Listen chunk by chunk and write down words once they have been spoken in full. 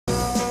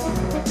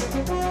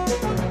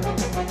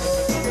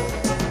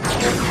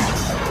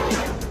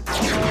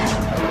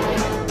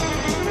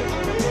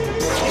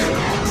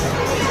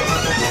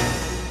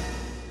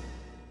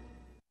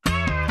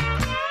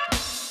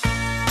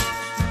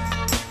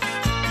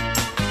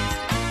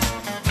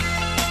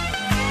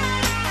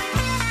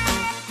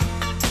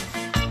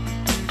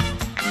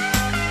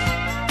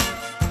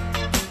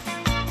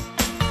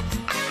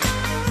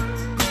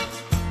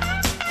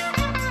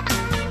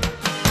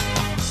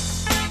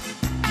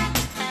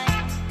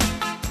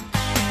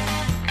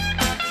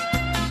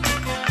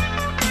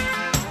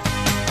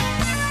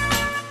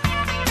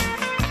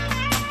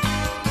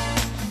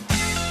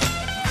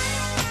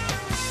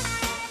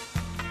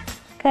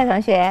各位同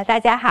学，大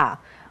家好，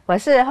我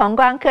是弘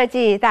光科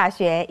技大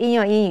学应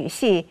用英语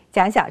系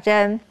蒋小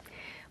珍，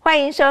欢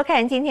迎收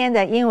看今天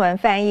的英文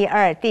翻译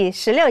2第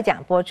16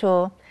讲播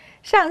出。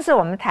上次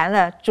我们谈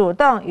了主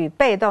动与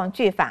被动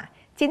句法，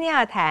今天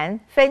要谈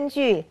分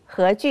句、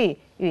合句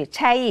与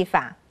拆译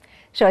法。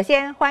首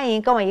先欢迎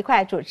跟我一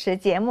块主持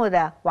节目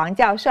的王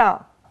教授。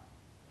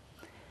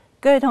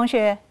各位同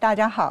学，大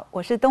家好，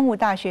我是东吴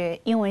大学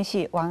英文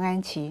系王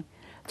安琪。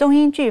中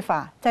英句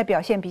法在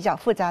表现比较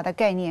复杂的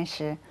概念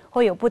时，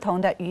会有不同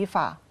的语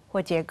法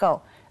或结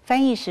构，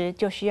翻译时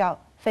就需要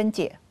分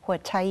解或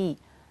拆译。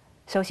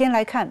首先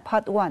来看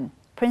Part 1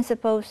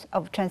 Principles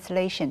of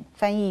Translation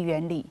翻译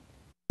原理。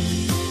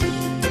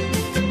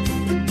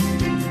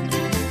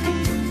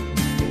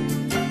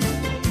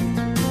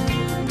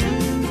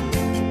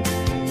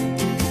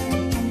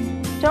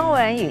中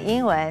文与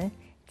英文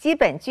基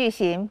本句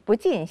型不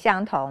尽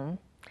相同，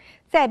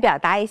在表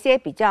达一些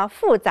比较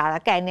复杂的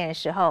概念的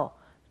时候，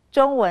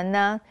中文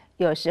呢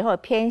有时候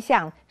偏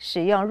向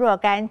使用若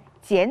干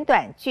简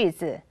短句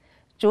子，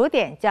主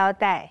点交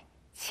代，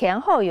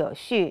前后有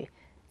序，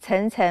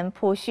层层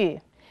铺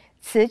叙，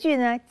词句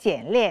呢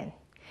简练。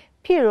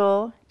譬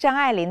如张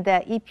爱玲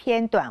的一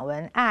篇短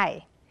文《爱》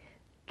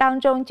当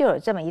中就有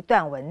这么一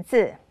段文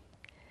字：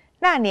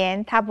那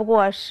年她不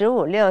过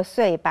15、16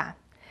岁吧，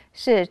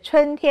是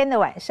春天的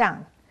晚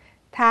上，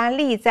她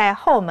立在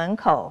后门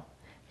口，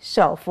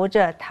手扶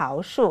着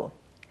桃树。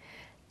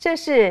这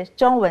是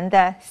中文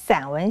的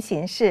散文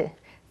形式，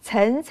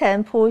层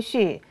层铺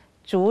叙，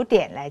主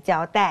点来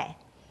交代。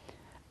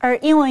而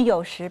英文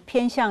有时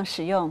偏向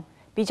使用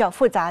比较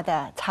复杂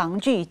的长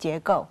句结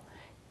构，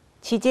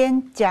其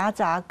间夹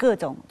杂各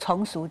种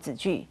从属子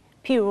句，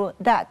譬如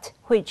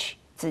that、which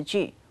子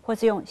句，或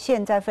是用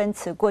现在分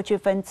词、过去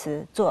分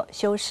词做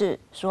修饰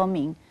说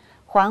明，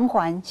环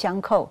环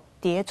相扣，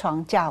叠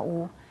床架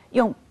屋，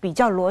用比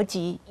较逻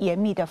辑严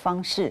密的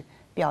方式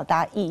表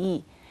达意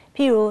义。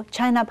譬如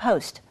China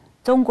Post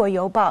中国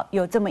邮报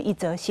有这么一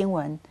则新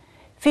闻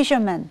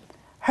 ：Fishermen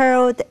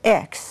hurled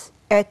eggs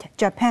at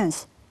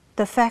Japan's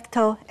de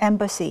facto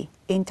embassy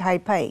in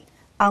Taipei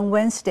on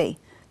Wednesday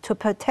to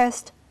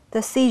protest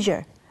the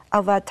seizure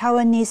of a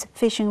Taiwanese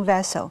fishing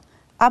vessel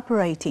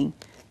operating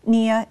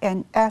near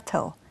an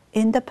atoll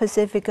in the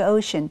Pacific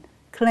Ocean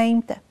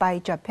claimed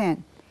by Japan.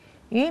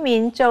 渔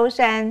民周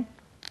山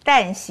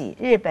淡喜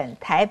日本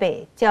台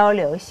北交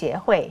流协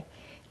会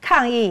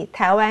抗议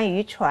台湾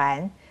渔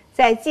船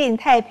在近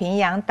太平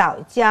洋岛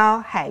礁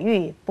海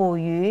域捕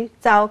鱼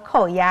遭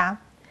扣押，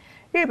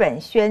日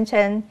本宣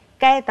称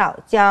该岛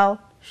礁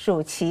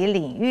属其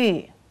领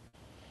域。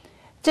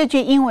这句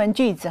英文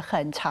句子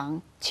很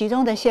长，其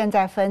中的现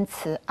在分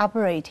词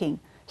operating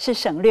是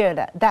省略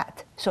了 that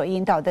所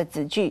引导的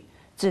子句，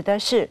指的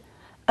是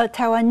a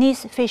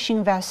Taiwanese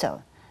fishing vessel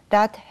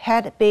that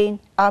had been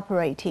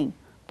operating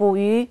捕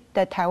鱼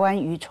的台湾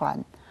渔船，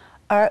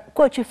而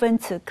过去分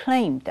词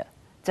claimed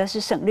则是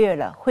省略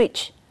了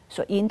which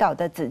所引导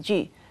的子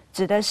句，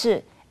指的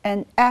是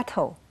an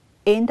atoll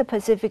in the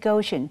Pacific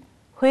Ocean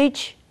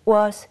which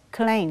was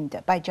claimed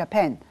by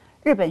Japan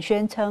日本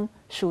宣称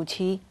属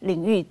其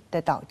领域的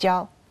岛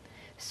礁。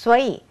所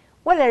以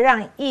为了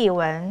让译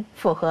文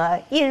符合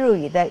译入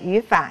语的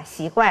语法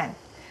习惯，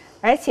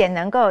而且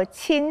能够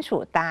清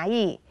楚达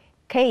意，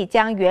可以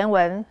将原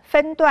文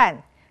分段、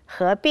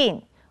合并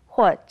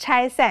或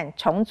拆散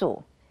重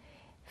组。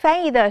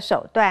翻译的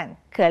手段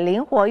可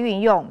灵活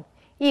运用，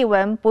译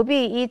文不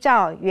必依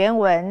照原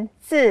文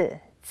字、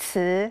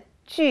词、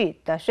句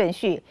的顺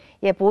序，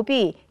也不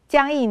必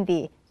僵硬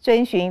地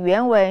遵循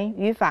原文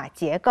语法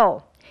结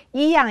构，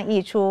一样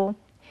译出。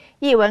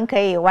译文可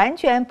以完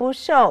全不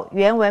受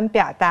原文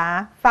表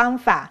达方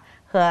法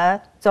和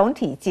总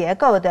体结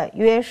构的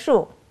约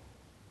束。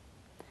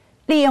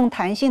利用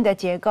弹性的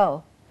结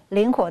构、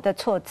灵活的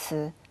措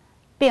辞、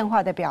变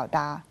化的表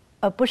达，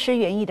而不失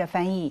原意的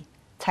翻译，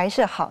才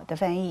是好的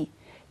翻译。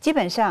基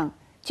本上，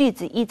句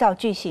子依照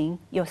句型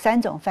有3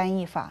种翻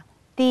译法：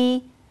第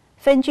一，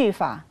分句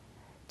法，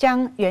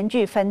将原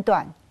句分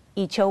段，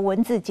以求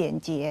文字简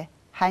洁、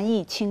含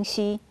义清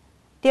晰；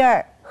第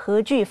二，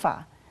合句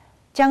法，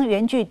将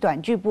原句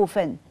短句部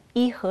分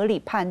依合理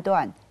判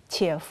断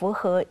且符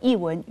合译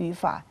文语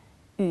法，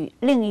与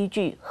另一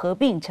句合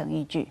并成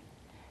一句；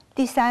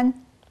第三，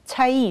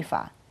拆译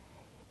法，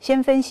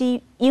先分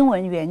析英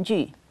文原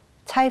句，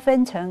拆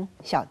分成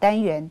小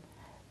单元，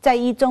再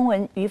依中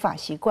文语法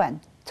习惯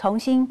重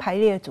新排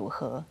列组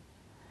合。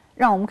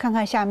让我们看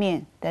看下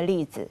面的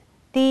例子。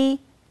第一，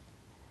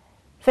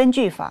分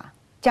句法，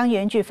将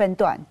原句分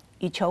段，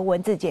以求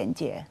文字简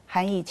洁，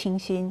含义清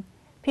新。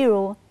譬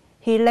如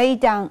He lay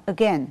down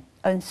again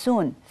and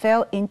soon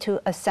fell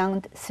into a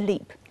sound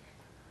sleep.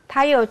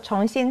 他又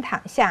重新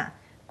躺下，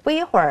不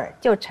一会儿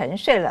就沉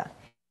睡了。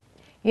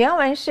原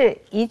文是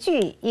一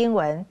句英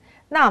文，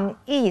那我们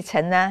译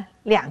成呢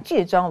2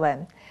句中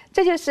文，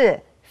这就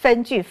是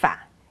分句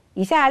法。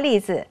以下例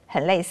子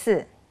很类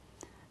似。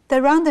The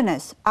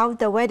roundness of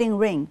the wedding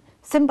ring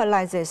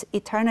symbolizes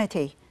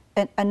eternity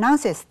and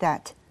announces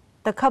that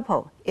the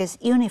couple is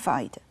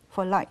unified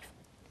for life.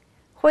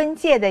 婚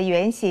戒的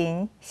圆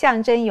形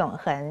象征永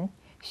恒，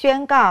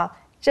宣告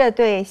这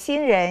对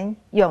新人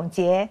永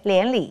结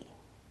连理。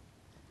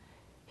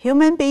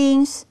Human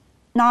beings'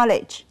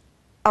 knowledge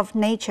of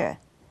nature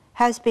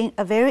has been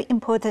a very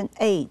important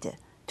aid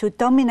to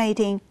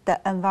dominating the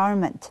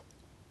environment.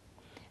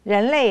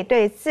 人类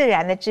对自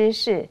然的知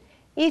识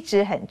一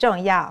直很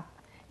重要，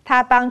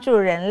它帮助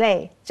人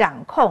类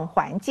掌控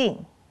环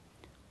境。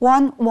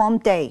One warm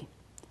day,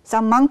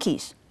 some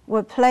monkeys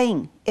were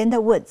playing in the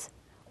woods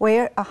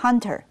where a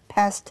hunter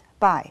passed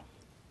by.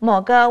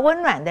 某个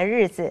温暖的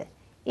日子，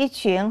一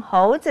群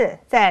猴子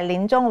在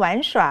林中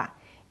玩耍，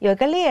有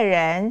个猎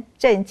人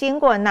正经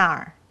过那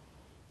儿。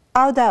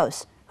All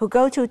those who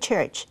go to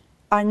church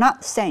are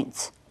not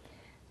saints.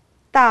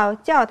 到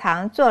教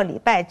堂做礼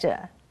拜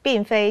者，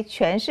并非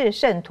全是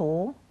圣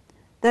徒。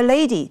The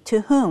lady to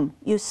whom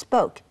you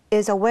spoke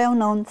is a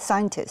well-known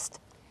scientist.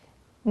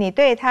 你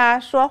对他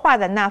说话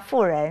的那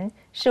妇人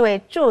是位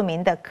著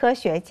名的科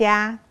学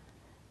家。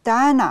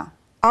Diana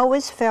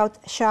always felt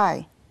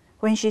shy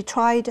when she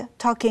tried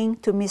talking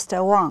to Mr.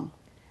 Wang.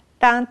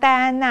 当戴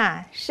安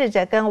娜试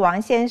着跟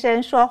王先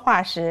生说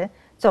话时，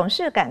总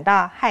是感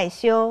到害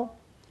羞。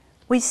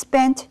We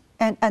spent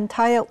an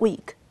entire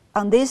week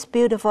on this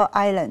beautiful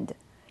island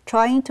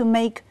trying to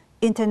make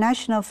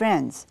international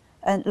friends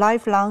and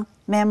lifelong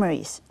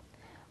memories.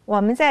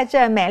 我们在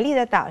这美丽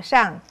的岛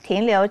上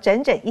停留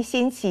整整1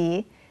星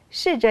期，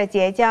试着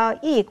结交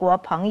异国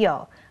朋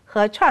友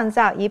和创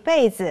造一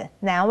辈子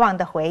难忘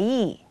的回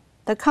忆。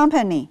The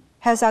company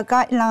has a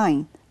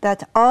guideline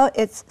that all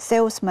its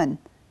salesmen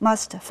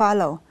must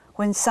follow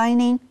when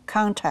signing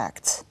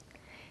contracts.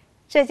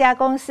 这家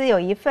公司有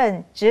一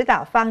份指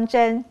导方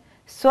针，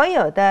所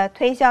有的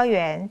推销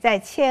员在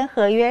签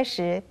合约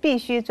时必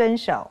须遵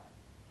守。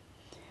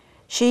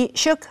She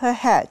shook her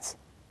head,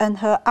 and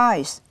her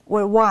eyes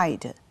were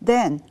wide,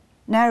 then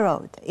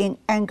narrowed in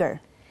anger.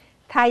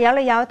 她摇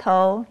了摇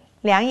头，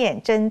两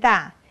眼睁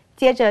大，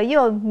接着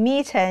又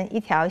眯成一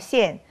条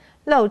线，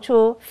露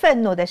出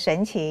愤怒的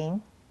神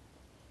情。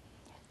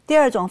第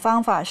二种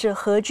方法是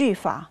合句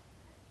法，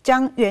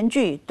将原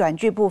句短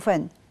句部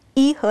分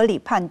依合理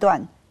判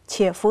断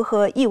且符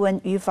合译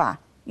文语法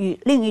与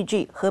另一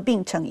句合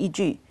并成一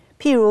句。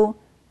譬如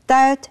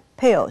 ，diet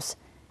pills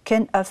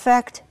can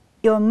affect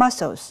your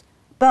muscles,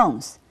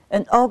 bones,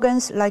 and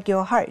organs like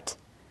your heart.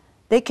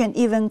 They can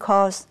even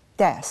cause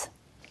death.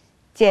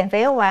 减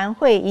肥丸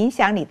会影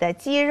响你的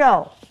肌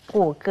肉、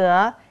骨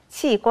骼、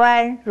器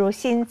官，如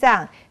心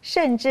脏，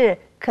甚至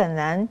可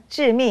能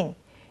致命。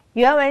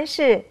原文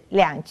是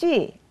2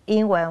句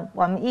英文，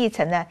我们译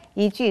成了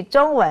1句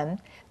中文。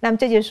那么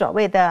这就是所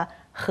谓的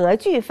合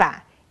句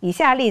法。以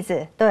下例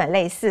子都很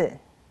类似。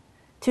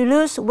To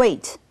lose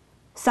weight,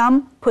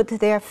 some put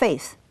their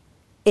faith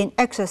in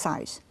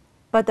exercise,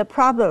 but the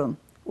problem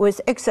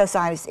with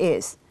exercise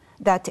is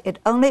that it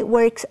only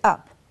works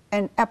up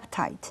an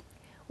appetite.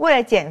 为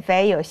了减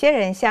肥，有些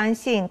人相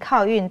信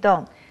靠运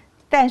动，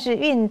但是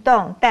运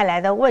动带来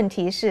的问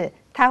题是，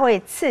它会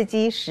刺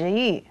激食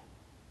欲。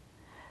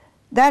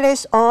That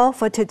is all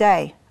for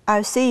today.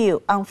 I'll see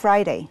you on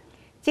Friday.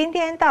 今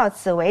天到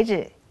此为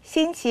止，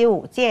星期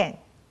5见。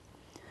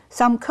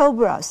Some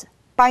cobras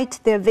bite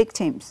their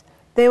victims.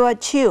 They will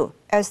chew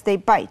as they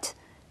bite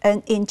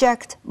and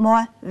inject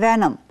more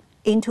venom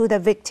into the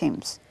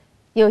victims.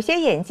 有些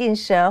眼镜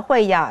蛇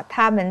会咬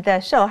它们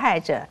的受害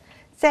者，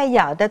在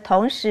咬的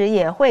同时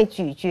也会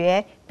咀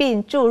嚼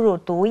并注入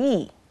毒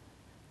液。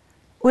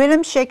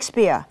William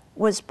Shakespeare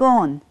was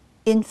born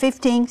in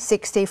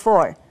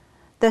 1564.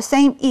 The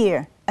same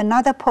year,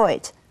 another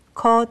poet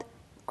called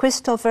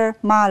Christopher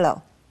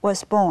Marlowe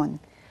was born.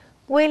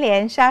 威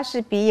廉·莎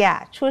士比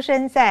亚出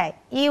生在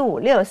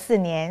1564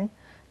年，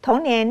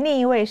同年另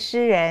一位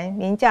诗人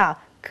名叫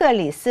克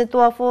里斯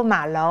多夫·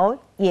马楼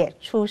也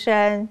出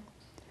生。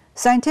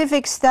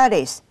Scientific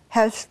studies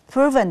have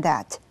proven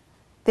that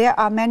there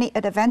are many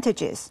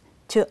advantages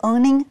to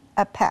owning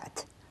a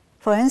pet.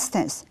 For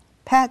instance,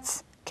 pets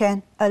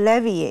can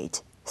alleviate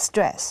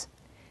stress.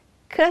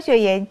 科学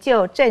研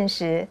究证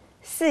实，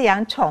饲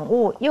养宠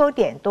物优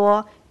点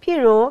多，譬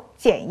如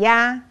减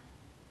压。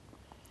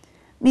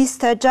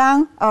Mr.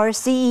 Zhang, our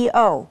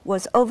CEO,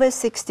 was over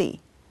 60.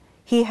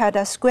 He had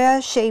a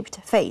square-shaped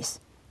face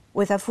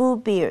with a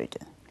full beard.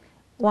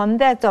 我们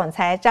的总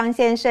裁张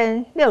先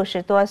生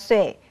60多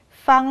岁，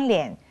方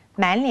脸，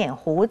满脸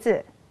胡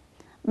子。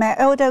My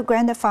elder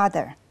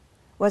grandfather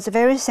was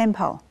very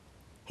simple.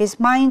 His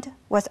mind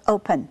was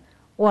open.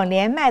 我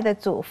年迈的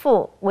祖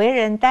父为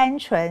人单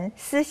纯，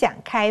思想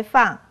开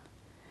放。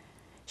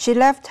She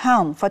left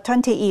home for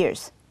 20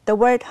 years. The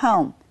word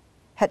home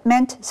had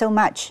meant so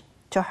much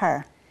to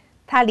her.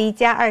 她离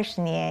家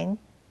20年，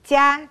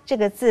家这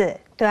个字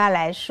对她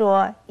来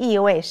说意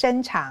味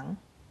深长。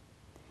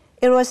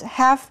It was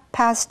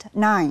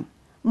 9:30.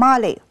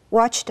 Molly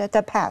watched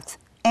the path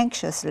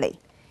anxiously.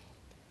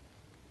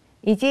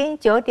 已经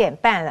9点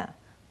半了，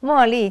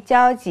茉莉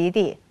焦急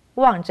地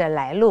望着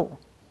来路。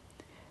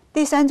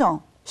第3种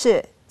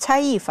是拆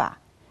译法，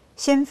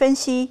先分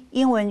析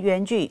英文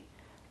原句，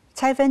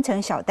拆分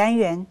成小单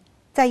元，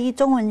再依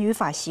中文语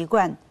法习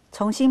惯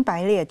重新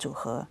排列组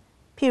合。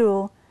譬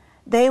如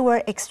They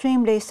were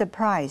extremely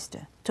surprised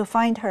to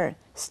find her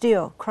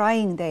still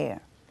crying there.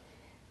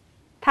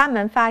 他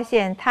们发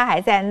现她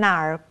还在那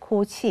儿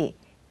哭泣，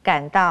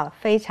感到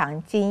非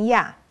常惊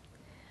讶。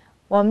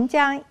我们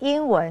将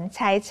英文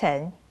拆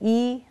成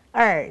1、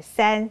2、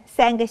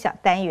3个小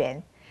单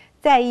元，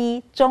再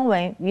依中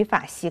文语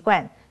法习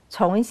惯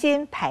重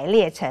新排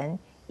列成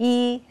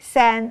1、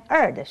3、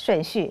2的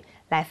顺序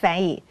来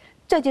翻译，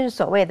这就是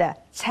所谓的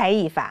拆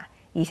译法。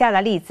以下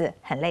的例子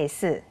很类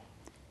似。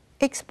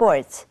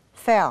Exports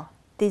fell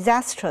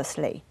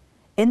disastrously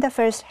in the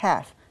first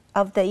half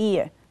of the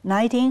year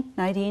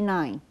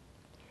 1999.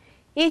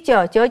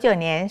 1999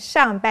年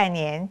上半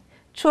年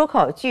出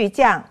口巨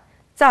降，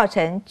造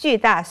成巨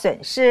大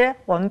损失，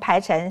我们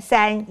排成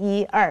3、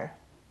1、2。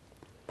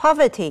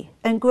Poverty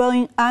and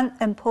growing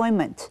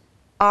unemployment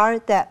are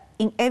the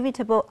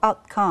inevitable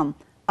outcome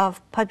of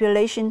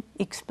population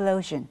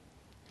explosion.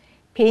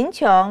 贫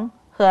穷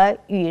和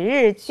与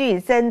日俱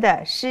增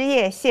的失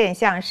业现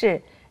象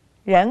是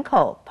人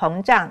口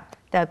膨胀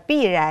的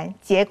必然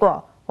结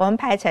果，我们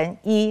排成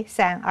1、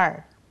3、2。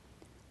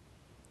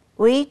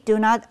We do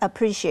not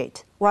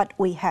appreciate what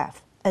we have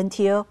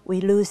until we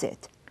lose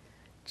it.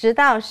 直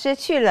到失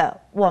去了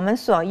我们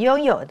所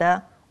拥有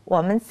的，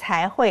我们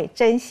才会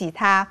珍惜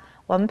它。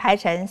我们排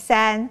成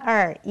3、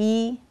2、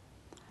1。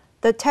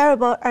The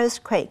terrible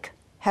earthquake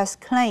has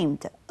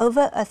claimed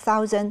over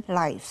 1,000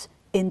 lives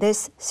in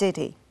this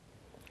city.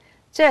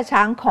 这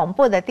场恐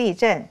怖的地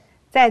震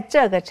在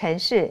这个城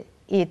市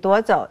已夺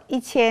走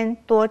1000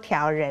多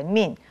条人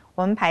命。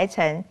我们排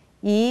成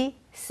1、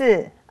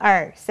4、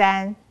2、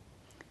3。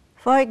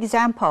For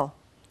example,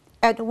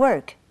 at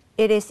work,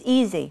 it is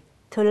easy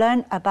to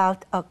learn about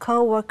a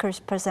co-worker's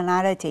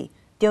personality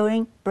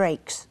during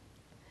breaks.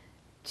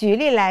 举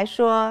例来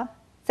说，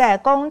在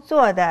工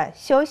作的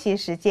休息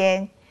时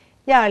间，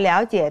要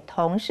了解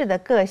同事的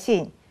个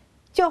性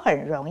就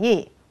很容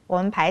易。我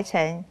们排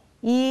成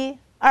1、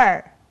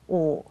2、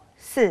5、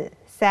4、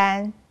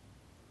3。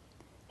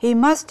He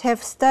must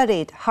have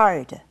studied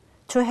hard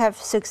to have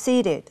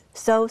succeeded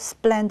so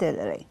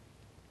splendidly.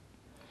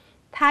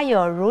 他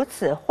有如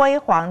此辉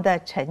煌的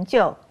成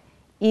就，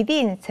一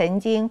定曾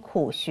经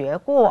苦学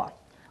过。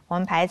我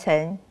们排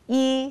成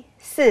1、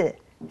4、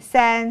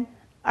3、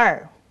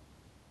2。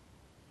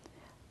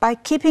By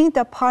keeping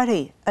the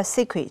party a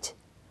secret,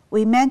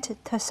 we meant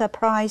to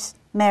surprise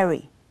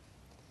Mary.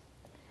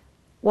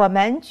 我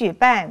们举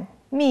办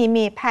秘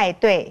密派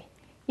对，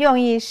用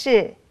意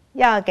是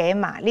要给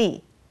玛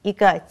丽一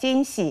个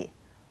惊喜。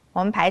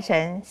我们排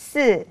成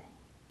4、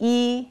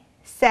1、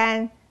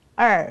3、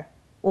2、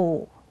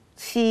5、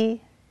7、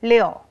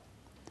6。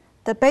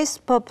The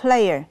baseball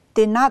player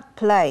did not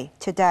play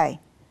today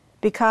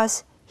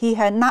because he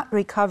had not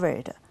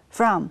recovered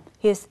from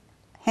his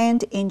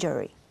hand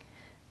injury.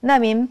 那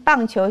名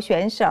棒球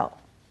选手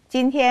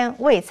今天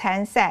未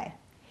参赛，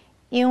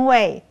因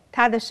为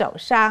他的手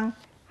伤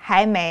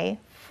还没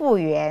复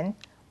原。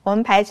我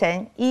们排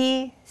成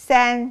1、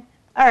3、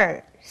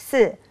2、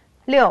4、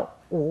6、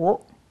5。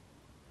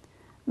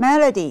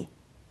Melody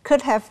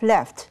could have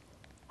left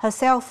her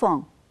cell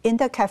phone in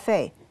the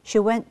cafe she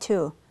went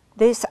to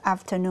this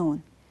afternoon.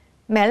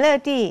 美乐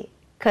蒂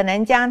可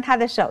能将她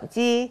的手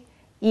机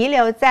遗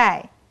留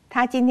在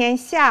她今天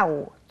下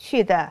午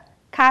去的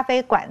咖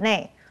啡馆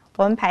内。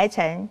我们排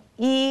成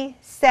1、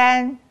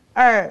3、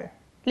2、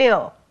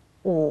6、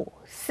5、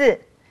4。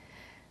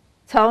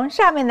从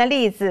上面的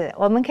例子，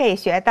我们可以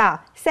学到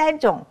3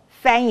种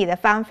翻译的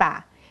方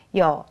法，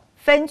有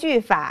分句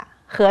法、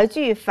合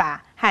句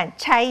法和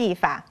拆译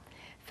法。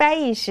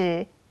翻译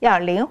时要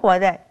灵活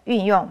的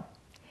运用。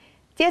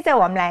接着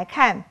我们来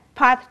看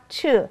Part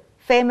 2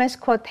 Famous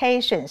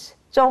Quotations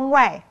中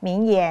外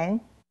名言。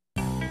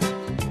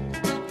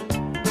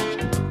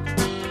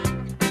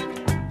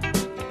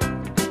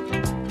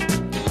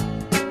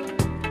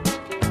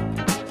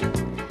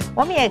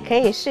我们也可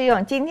以适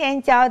用今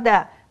天教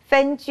的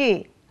分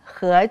句、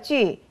合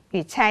句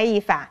与拆译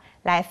法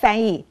来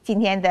翻译今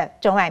天的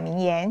中外名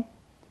言。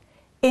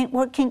In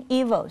working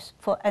evils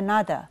for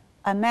another,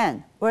 a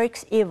man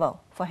works evil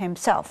for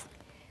himself.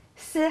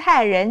 施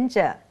害人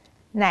者，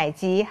乃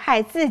即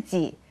害自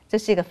己，这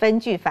是一个分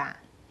句法。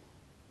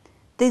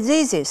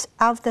Diseases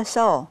of the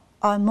soul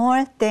are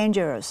more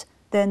dangerous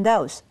than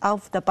those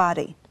of the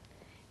body.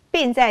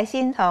 病在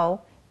心头，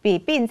比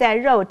病在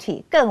肉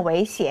体更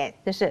危险，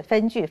这是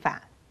分句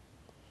法。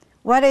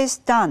What is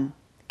done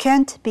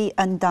can't be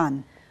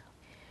undone.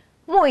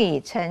 木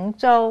已成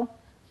舟，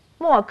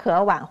莫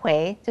可挽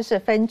回，这是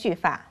分句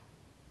法。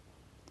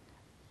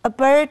A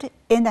bird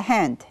in the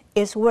hand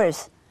is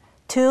worth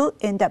two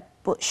in the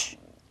bush.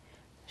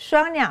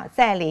 双鸟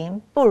在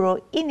林，不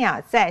如一鸟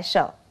在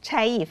手，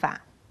拆译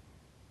法。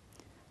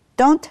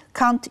Don't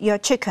count your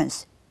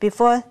chickens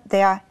before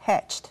they are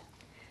hatched.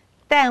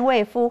 蛋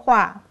未孵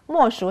化，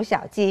莫属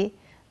小鸡，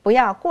不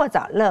要过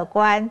早乐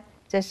观，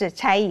这是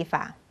拆译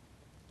法。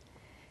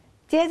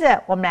接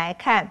着我们来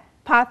看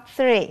Part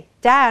 3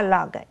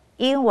 Dialogue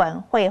英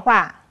文绘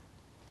画。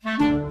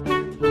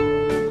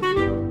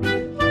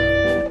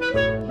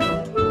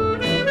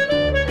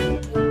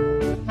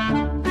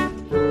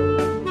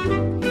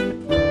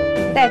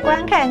在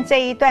观看这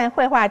一段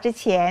绘画之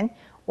前，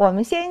我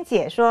们先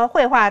解说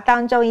绘画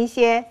当中一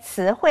些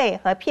词汇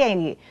和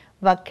片语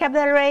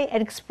vocabulary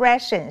and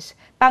expressions，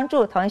 帮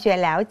助同学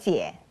了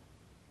解。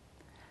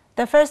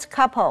The first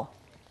couple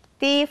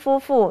第一夫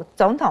妇，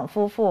总统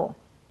夫妇。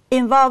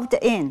 involved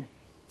in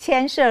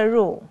牵涉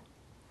入，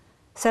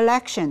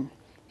 selection,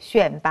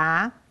 选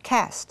拔，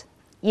 cast,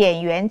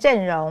 演员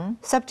阵容，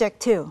 subject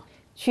to,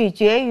 取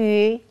决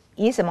于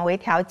以什么为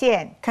条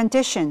件，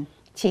 condition,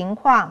 情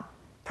况，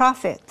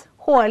 profit,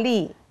 获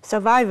利，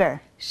 survivor,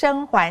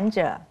 生还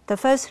者， the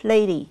first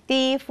lady,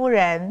 第一夫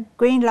人，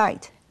 green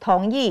light,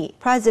 同意，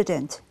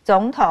 president,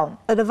 总统，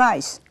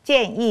 advice,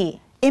 建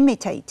议，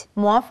 imitate,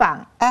 模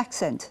仿，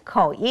 accent,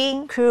 口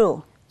音，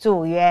 crew,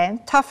 组员，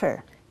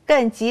 tougher,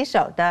 更棘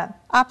手的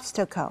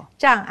obstacle,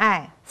 障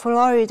碍，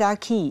 Florida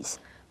Keys,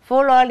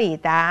 佛罗里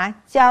达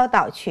礁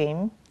岛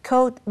群，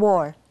 Cold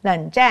War,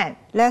 冷战，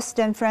 less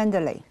than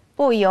friendly,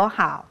 不友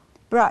好，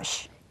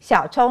 brush,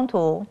 小冲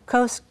突，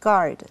 Coast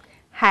Guard,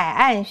 海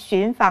岸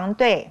巡防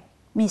队，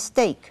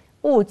 mistake,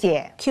 误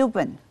解，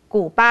 Cuban,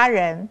 古巴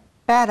人，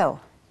 battle,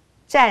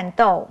 战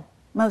斗，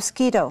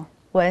 mosquito,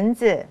 蚊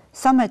子，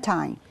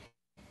 summertime,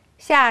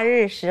 夏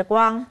日时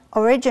光，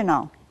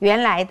 original,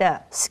 原来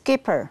的，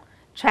 skipper,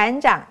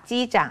 船长、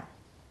机长，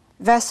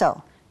 vessel,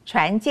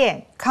 船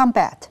舰，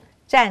 combat,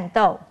 战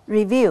斗，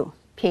 review,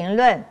 评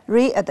论，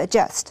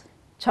 readjust,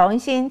 重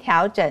新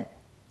调整，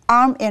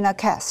 arm in a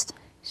cast,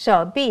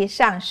 手臂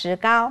上石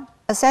膏，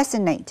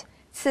 assassinate,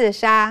 刺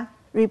杀，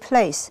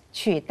 replace,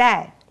 取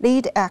代，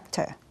 lead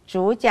actor,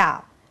 主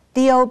角，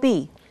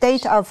 DOB,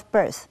 date of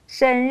birth,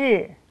 生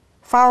日，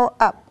 foul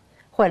up,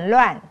 混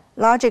乱，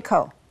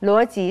 logical,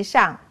 逻辑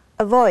上，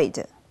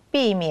 avoid,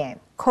 避免，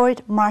 court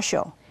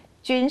martial,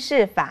 军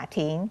事法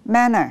庭，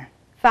 manner,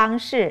 方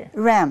式，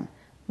 ram,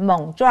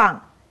 猛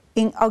撞，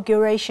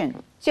 inauguration.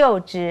 就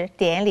职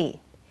典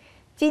礼。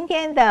今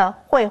天的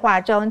绘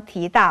画中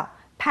提到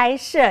拍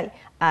摄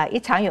一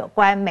场有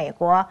关美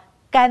国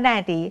甘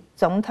乃迪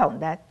总统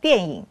的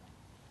电影。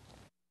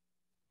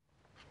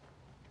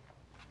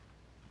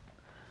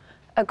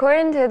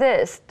According to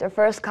this, the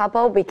first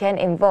couple became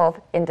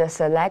involved in the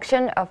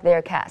selection of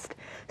their cast,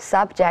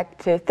 subject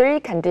to 3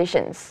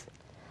 conditions.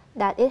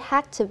 That it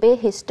had to be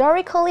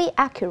historically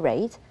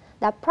accurate,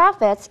 that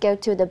profits go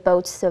to the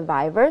boat's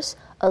survivors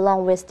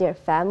along with their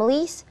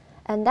families,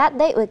 and that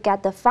they would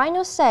get the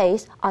final say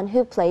on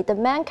who played the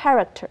main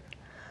character.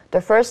 The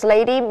First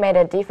Lady made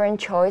a different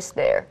choice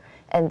there,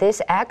 and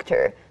this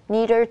actor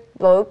neither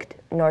looked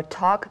nor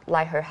talked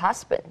like her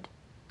husband.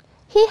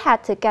 He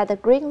had to get the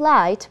green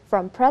light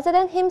from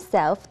President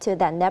himself to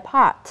lend their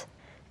part.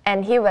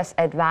 And he was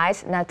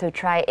advised not to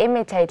try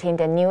imitating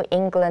the New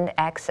England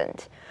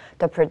accent.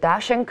 The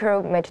production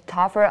crew made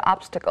tougher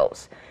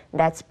obstacles.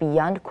 That's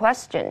beyond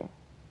question.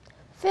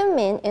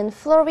 Filming in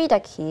Florida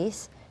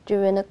Keys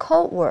during the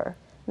Cold War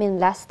meant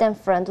less than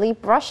friendly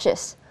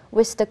brushes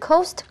with the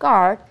Coast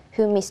Guard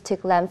who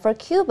mistook them for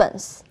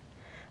Cubans.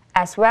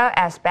 As well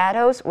as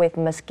battles with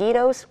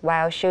mosquitoes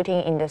while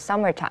shooting in the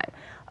summertime,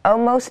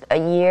 almost a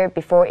year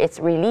before its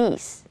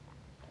release.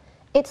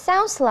 It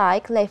sounds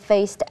like they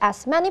faced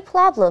as many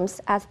problems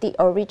as the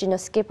original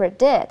skipper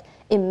did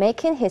in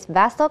making his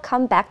vessel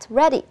come back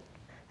ready.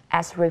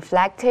 As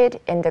reflected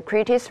in the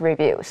critics'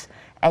 reviews,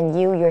 and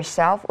you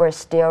yourself were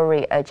still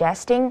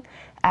readjusting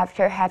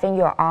after having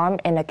your arm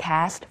in a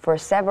cast for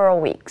several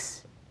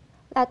weeks.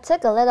 That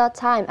took a little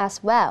time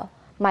as well.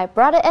 My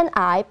brother and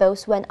I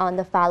both went on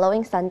the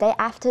following Sunday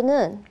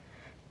afternoon.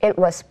 It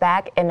was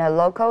back in a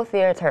local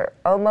theater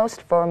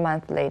almost 4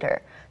 months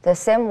later, the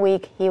same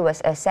week he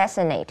was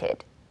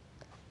assassinated.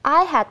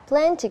 I had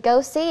planned to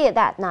go see it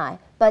that night,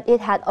 but it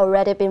had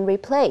already been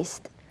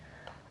replaced.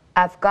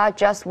 I've got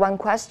just one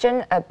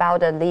question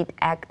about the lead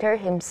actor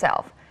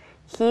himself.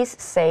 He's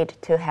said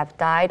to have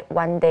died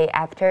 1 day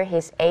after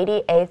his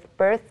 88th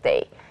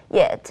birthday,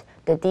 yet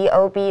the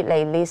DOB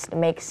list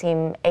makes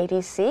him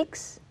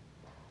 86?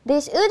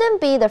 This wouldn't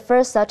be the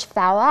first such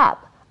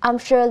foul-up. I'm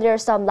sure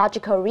there's some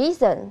logical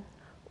reason.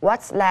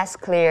 What's less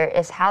clear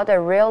is how the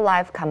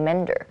real-life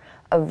commander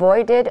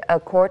avoided a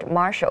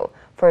court-martial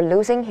for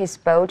losing his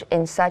boat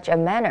in such a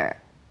manner.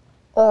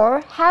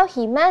 Or how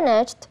he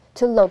managed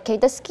to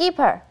locate the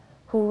skipper,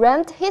 who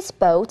rammed his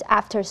boat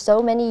after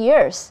so many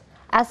years,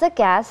 as a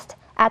guest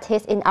at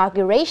his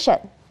inauguration.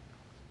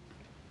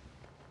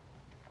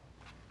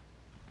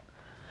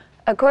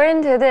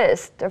 According to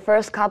this, the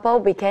first couple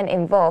became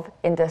involved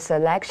in the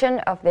selection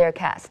of their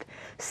cast,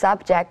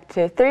 subject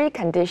to 3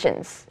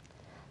 conditions.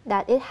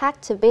 That it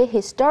had to be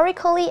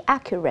historically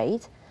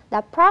accurate,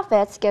 that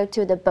profits go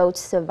to the boat's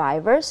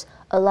survivors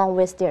along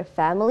with their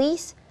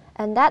families,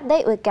 and that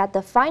they would get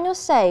the final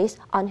says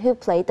on who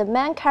played the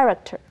main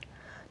character.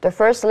 The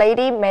First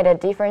Lady made a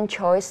different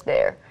choice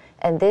there,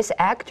 and this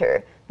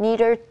actor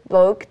neither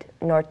looked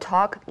nor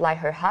talked like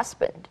her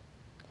husband.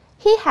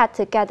 He had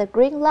to get the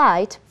green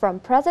light from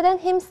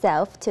President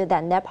himself to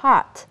lend their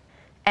part.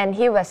 And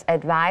he was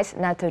advised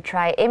not to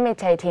try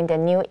imitating the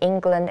New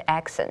England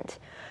accent.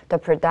 The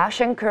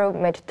production crew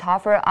met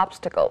tougher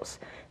obstacles.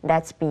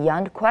 That's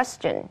beyond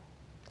question.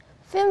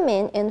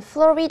 Filming in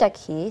Florida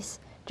Keys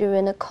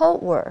during the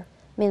Cold War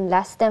meant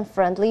less than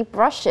friendly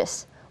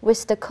brushes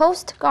with the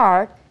Coast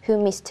Guard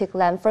who mistook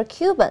them for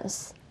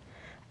Cubans,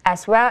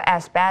 as well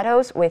as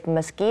battles with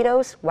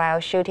mosquitoes while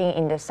shooting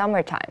in the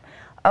summertime,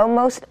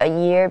 almost a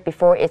year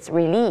before its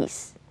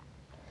release.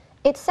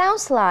 It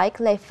sounds like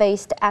they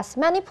faced as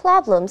many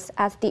problems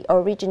as the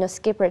original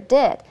skipper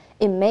did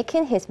in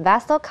making his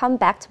vessel come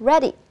back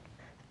ready.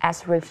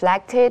 As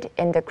reflected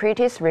in the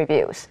critics'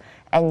 reviews,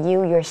 and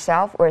you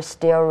yourself were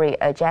still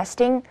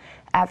readjusting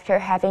after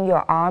having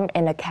your arm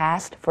in a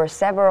cast for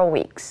several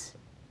weeks.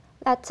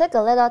 That took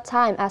a little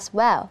time as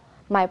well.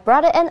 My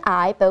brother and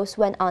I both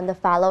went on the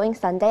following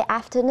Sunday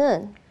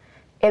afternoon.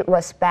 It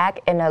was back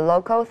in a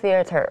local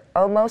theater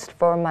almost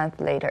 4 months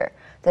later,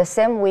 the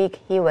same week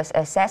he was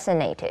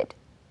assassinated.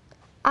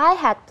 I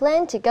had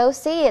planned to go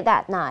see it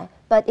that night,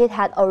 but it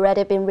had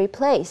already been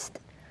replaced.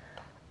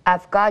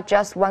 I've got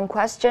just one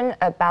question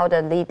about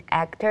the lead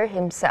actor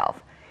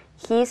himself.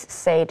 He's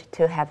said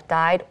to have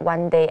died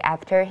 1 day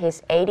after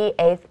his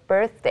 88th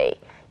birthday,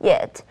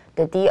 yet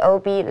the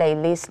DOB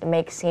list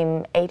makes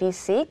him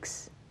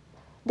 86?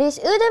 This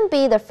wouldn't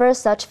be the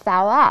first such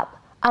foul-up.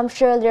 I'm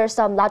sure there's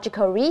some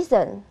logical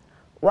reason.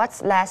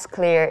 What's less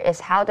clear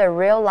is how the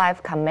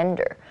real-life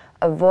commander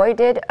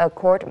avoided a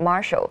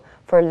court-martial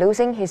for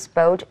losing his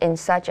boat in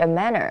such a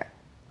manner.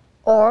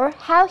 Or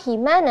how he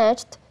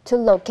managed to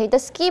locate the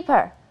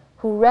skipper,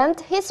 who rammed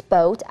his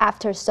boat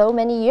after so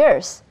many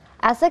years,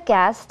 as a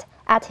guest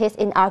at his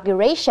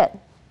inauguration.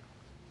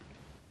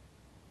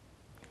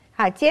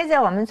 好，接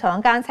着我们从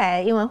刚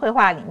才英文绘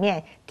画里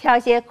面挑一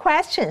些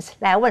questions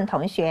来问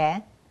同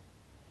学。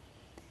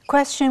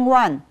Question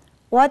 1.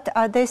 What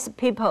are these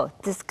people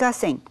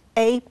discussing?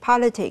 A.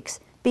 Politics.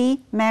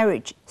 B.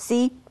 Marriage.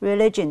 C.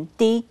 Religion.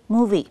 D.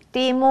 Movie.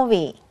 D.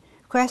 Movie.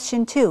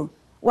 Question 2.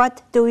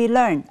 What do we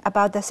learn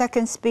about the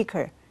second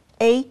speaker?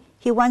 A.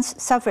 He once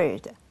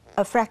suffered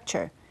a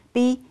fracture.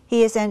 B.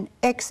 He is an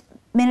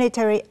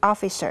ex-military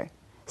officer.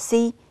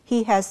 C.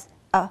 He has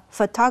a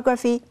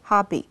photography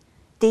hobby.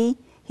 D.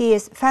 He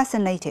is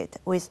fascinated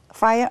with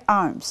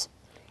firearms.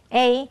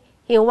 A.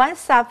 He once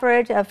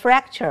suffered a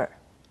fracture.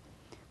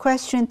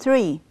 Question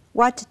 3.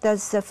 What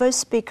does the first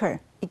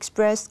speaker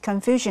express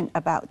confusion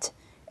about?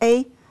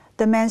 A.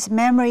 The man's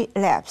memory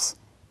lapse.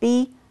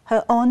 B.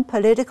 Her own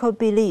political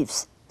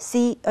beliefs.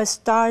 C. A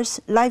star's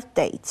life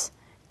dates.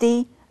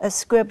 D. A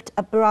script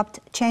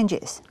abrupt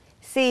changes.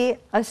 C.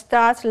 A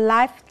star's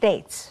life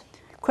dates.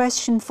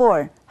 Question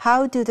 4.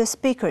 How do the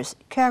speakers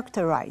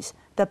characterize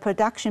the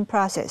production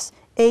process?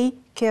 A.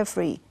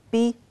 Carefree.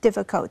 B.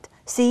 Difficult.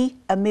 C.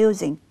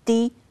 Amusing.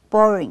 D.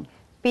 Boring.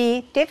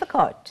 B.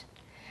 Difficult.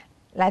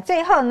 来，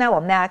最后呢，我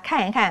们来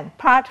看一看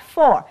Part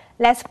 4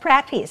 Let's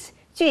practice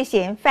句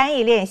型翻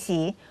译练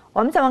习。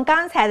我们从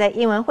刚才的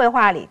英文绘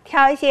画里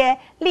挑一些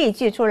例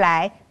句出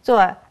来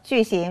做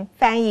句型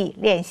翻译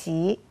练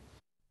习。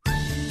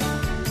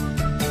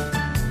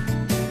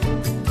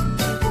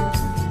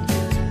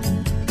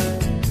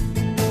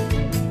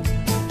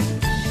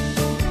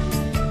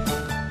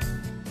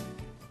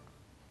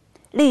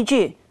例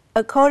句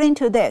According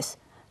to this,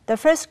 the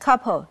first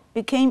couple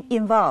became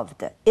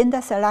involved in the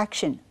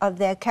selection of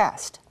their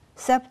cast,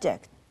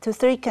 subject to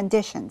 3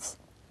 conditions.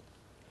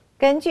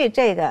 根据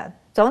这个，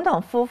总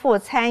统夫妇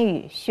参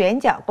与选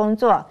角工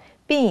作，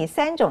并以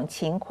3种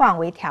情况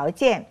为条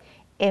件。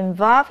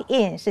Involve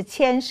in 是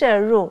牵涉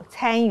入、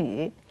参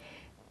与。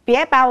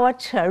别把我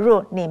扯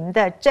入你们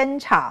的争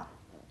吵。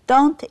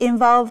Don't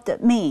involve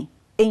me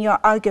in your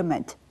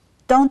argument.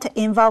 Don't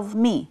involve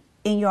me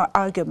in your 我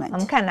argument.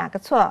 们看哪个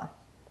错？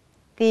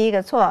第一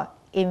个错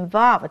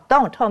 ，involve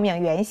don't 后面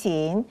有原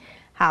形。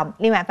好，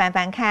另外翻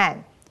翻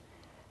看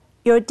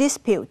Your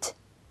dispute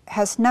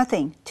has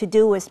nothing to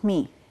do with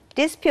me.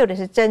 ，dispute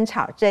是争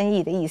吵、争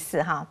议的意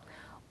思哈。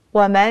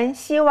我们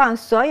希望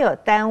所有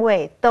单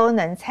位都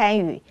能参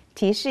与。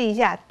提示一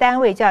下，单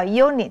位叫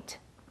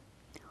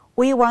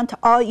unit。We want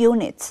all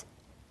units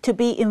to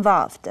be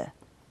involved.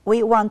 We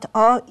want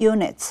all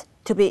units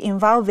to be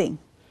involving.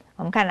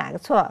 我们看哪个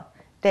错？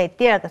对，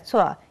第二个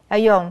错，要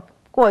用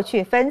过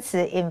去分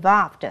词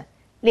involved。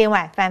另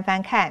外翻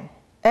翻看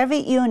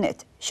Every unit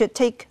should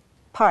take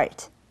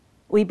part,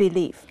 we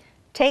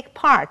believe.，take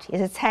part 也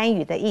是参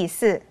与的意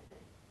思。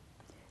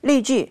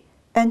例句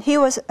And he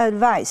was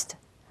advised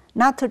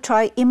not to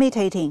try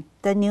imitating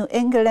the New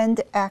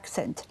England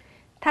accent.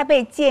 他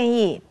被建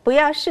议不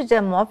要试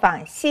着模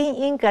仿新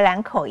英格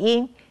兰口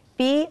音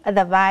 ，be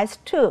advised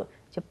to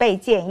就被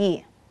建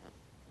议。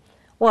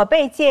我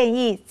被建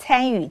议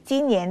参与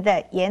今年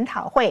的研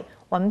讨会。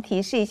我们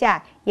提示一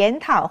下，研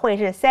讨会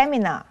是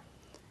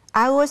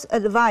seminar。I was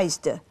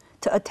advised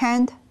to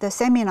attend the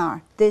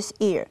seminar this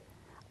year.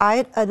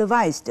 I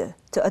advised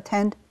to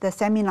attend the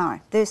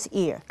seminar this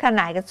year. 看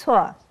哪一个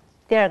错？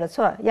第二个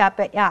错要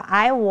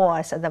I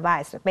was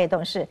advised 被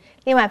动式。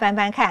另外翻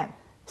翻看。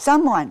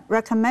Someone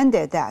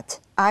recommended that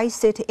I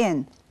sit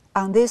in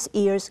on this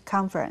year's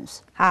conference.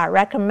 好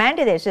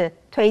 ，recommended 也是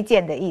推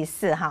荐的意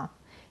思哈。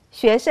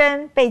学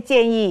生被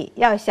建议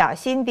要小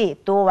心地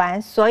读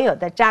完所有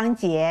的章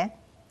节。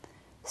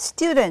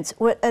Students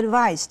were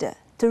advised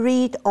to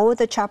read all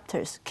the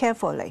chapters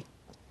carefully.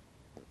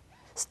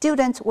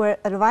 Students were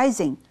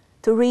advising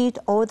to read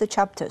all the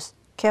chapters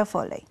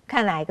carefully.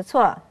 看哪一个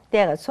错？第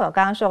二个错，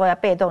刚刚说过要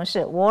被动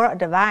式 were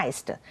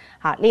advised。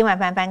好，另外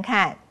翻翻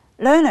看。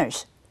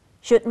Learners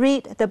should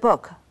read the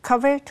book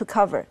cover to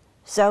cover,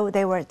 so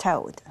they were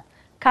told.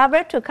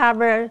 Cover to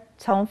cover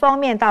从封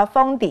面到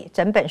封底，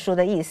整本书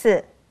的意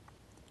思。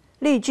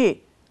例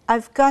句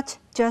I've got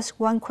just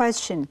one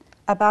question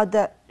about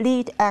the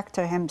lead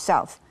actor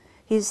himself.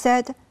 He's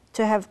said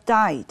to have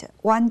died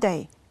one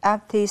day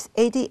after his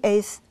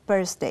 88th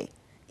birthday,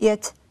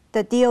 yet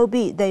the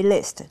DOB they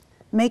list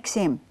makes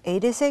him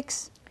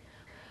 86.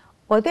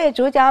 我对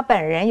主角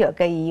本人有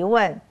个疑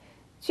问，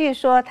据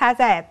说他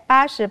在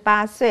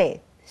88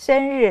岁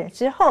生日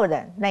之后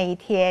的那一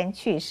天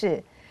去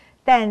世，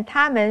但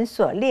他们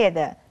所列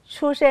的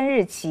出生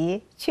日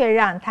期却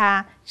让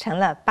他成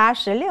了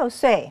86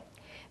岁。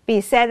Be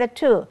said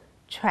to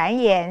传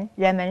言，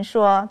人们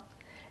说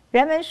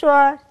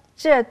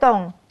这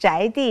栋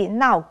宅地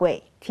闹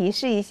鬼。提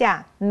示一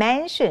下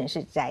 ，mansion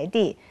是宅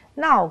地，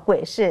闹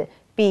鬼是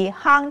be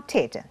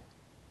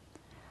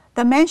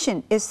haunted。The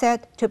mansion is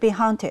said to be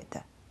haunted.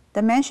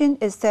 The mansion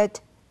is said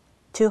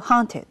to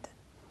haunted.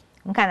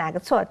 我们看哪个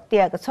错？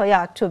第二个错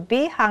要 to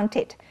be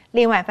haunted。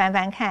另外翻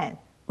翻看。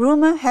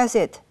Rumor has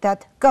it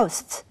that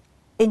ghosts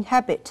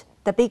inhabit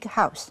the big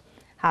house.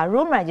 好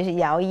 ，rumor 就是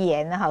谣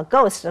言，然后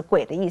ghost 是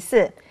鬼的意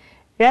思。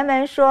人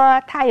们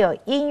说他有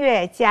音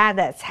乐家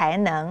的才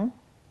能。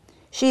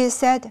She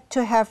is said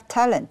to have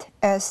talent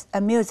as a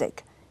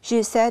music.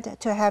 She is said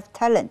to have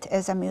talent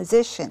as a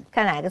musician.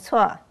 看哪个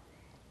错？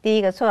第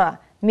一个错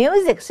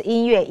 ，music 是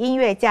音乐，音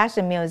乐家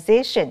是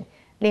musician。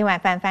另外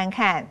翻翻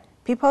看。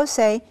People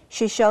say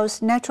she shows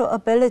natural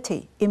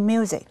ability in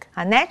music.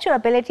 好 ，natural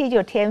ability 就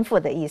是天赋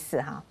的意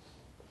思哈。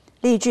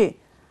例句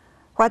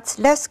What's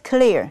less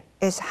clear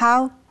is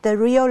how the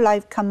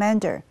real-life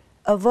commander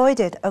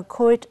avoided a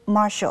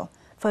court-martial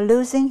for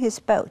losing his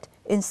boat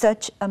in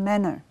such a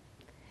manner.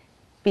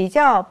 比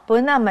较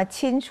不那么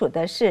清楚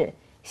的是，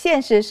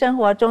现实生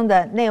活中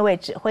的那位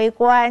指挥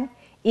官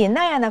以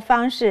那样的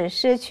方式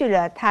失去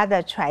了他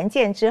的船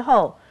舰之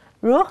后，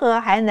如何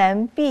还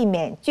能避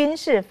免军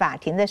事法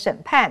庭的审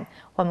判？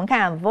我们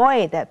看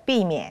avoid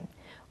避免，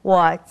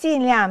我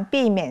尽量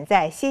避免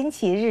在星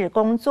期日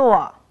工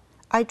作。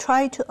I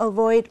try to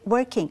avoid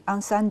working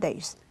on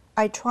Sundays.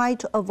 I try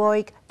to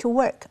avoid to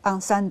work on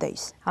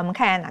Sundays. 好，我们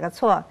看一下哪个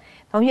错。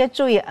同学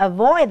注意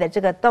avoid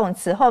这个动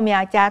词后面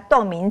要加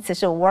动名词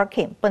是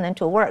working， 不能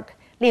to work。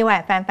另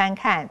外翻翻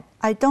看。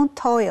I don't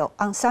toil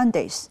on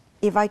Sundays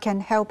if I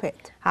can help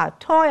it. 好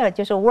 ，toil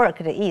就是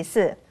work 的意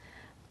思。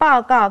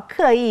报告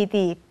刻意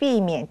地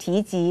避免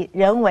提及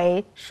人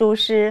为疏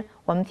失。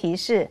我们提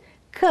示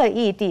刻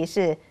意地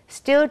是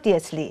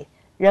studiously，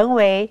 人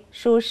为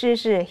疏失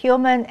是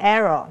human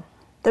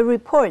error。The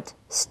report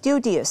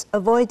studiously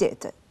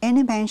avoided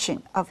any mention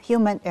of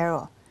human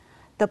error.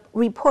 The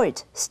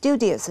report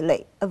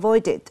studiously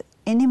avoided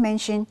any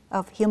mention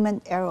of human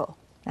error.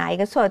 哪一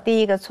个错？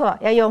第一个错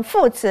要用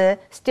副词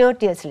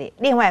studiously。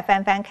另外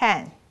翻翻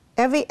看。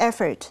Every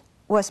effort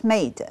was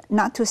made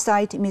not to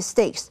cite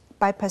mistakes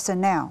by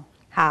personnel.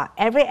 好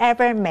 ，every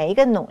effort 每一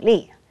个努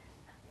力。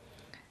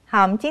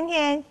好，我们今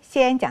天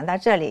先讲到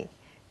这里。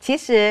其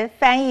实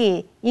翻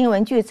译英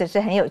文句子是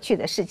很有趣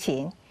的事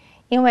情，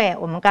因为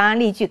我们刚刚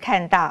例句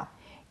看到，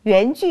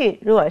原句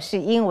如果是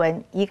英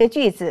文一个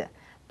句子，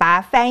把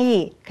它翻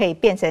译可以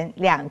变成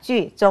2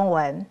句中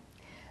文。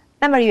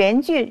那么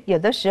原句有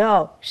的时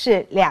候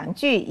是2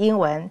句英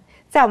文，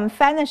在我们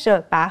翻的时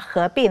候把它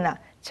合并了，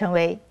成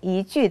为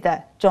1句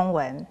的中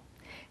文。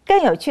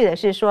更有趣的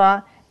是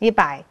说，你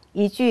把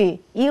一句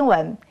英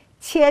文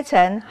切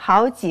成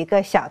好几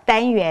个小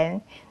单元，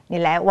你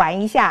来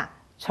玩一下，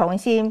重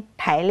新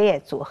排列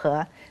组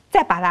合，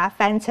再把它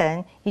翻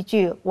成一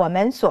句我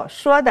们所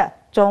说的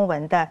中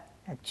文的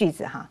句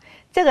子哈。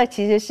这个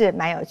其实是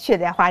蛮有趣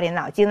的，要花点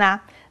脑筋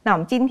啦。那我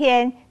们今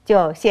天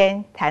就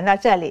先谈到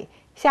这里，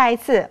下一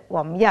次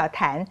我们要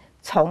谈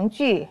从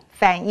句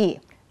翻译。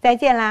再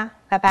见啦，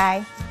拜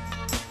拜。